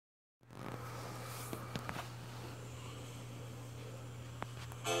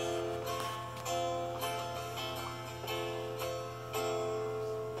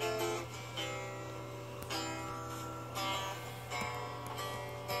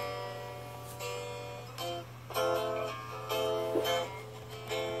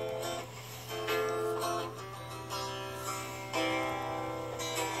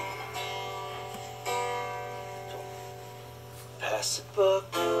lost a buck.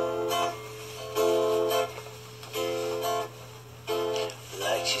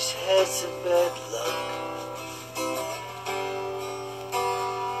 Like she's had some bad luck.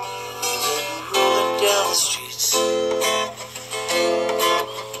 Then rolling down the streets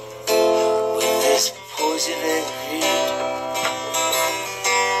with this poison and greed.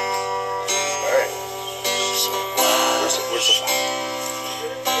 Alright. So wild. Where's the fire?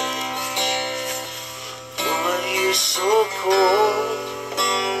 Woman, you're so cold.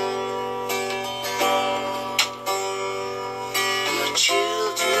 Your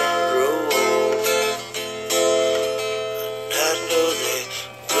children grow old, and I know they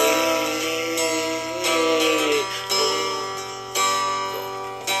wait.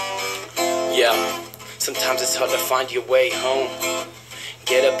 Yeah, sometimes it's hard to find your way home.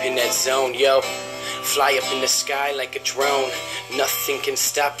 Get up in that zone, yo. Fly up in the sky like a drone. Nothing can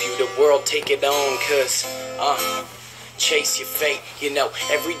stop you, the world take it on. Cause, chase your fate. You know,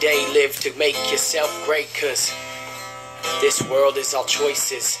 every day live to make yourself great. Cause this world is all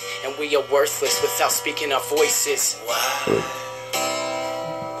choices, and we are worthless without speaking our voices. Why?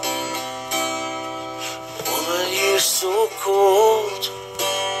 Woman, you're so cold.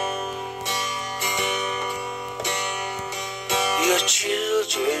 Your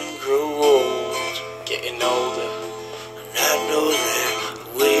children grow old, Getting older. and I know they're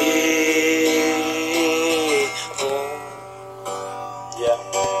way home. Yeah.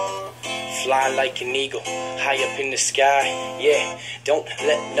 Fly like an eagle, high up in the sky. Yeah, don't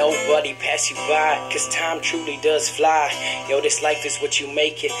let nobody pass you by, cause time truly does fly. Yo, this life is what you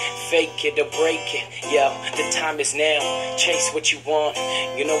make it, fake it or break it. Yo, the time is now, chase what you want.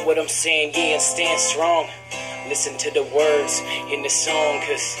 You know what I'm saying, yeah, and stand strong. Listen to the words in the song,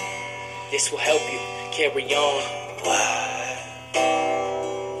 cause this will help you carry on. Why?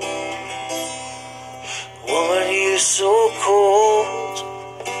 Woman, you're so cold.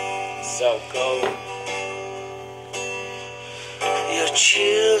 So cold. Your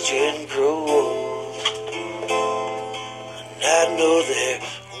children grow old, and I know they're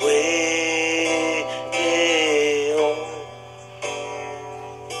way home.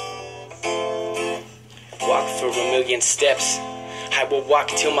 Walk for a million steps, I will walk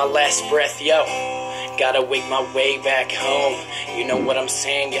till my last breath, yo. Gotta wake my way back home. You know what I'm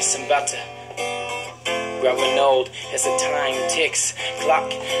saying? Yes, I'm about to growing old as the time ticks.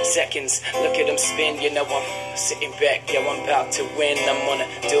 Clock, seconds, look at them spin. You know I'm sitting back, yo, I'm about to win. I'm gonna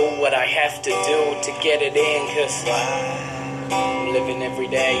do what I have to do to get it in. Cause I'm living every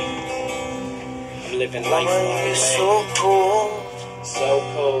day. I'm living life Woman, my you're way. so cold. So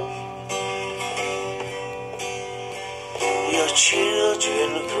cold. Your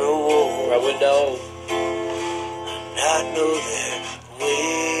children grow old, Growing old. and I know they're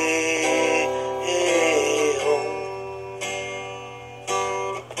way home.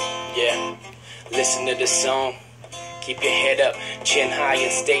 Yeah, listen to this song. Keep your head up, chin high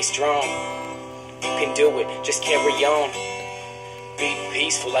and stay strong. You can do it, just carry on. Be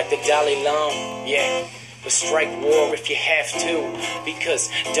peaceful like the Dalai Lama. Yeah, but strike war if you have to, because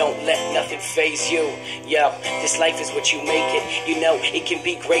don't let nothing faze you. Yo, this life is what you make it. You know, it can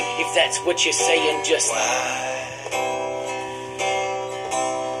be great if that's what you're saying. Just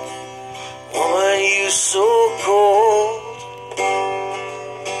Woman, you're so cold.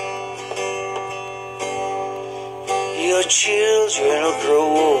 Your children will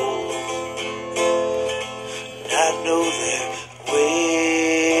grow old, and I know they're way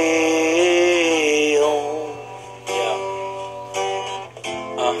home. yeah.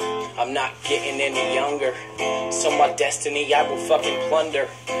 I'm not getting any younger, so my destiny I will fucking plunder.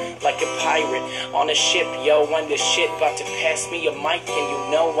 Like a pirate on a ship, yo, when the shit about to pass me a mic, and you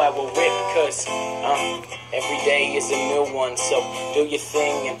know I will rip, cause every day is a new one. So do your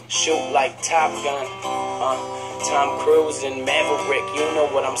thing and shoot like Top Gun, Tom Cruise and Maverick, you know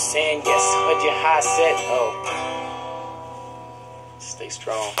what I'm saying. Yes, hood your high set. Oh, stay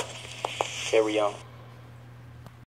strong, carry on.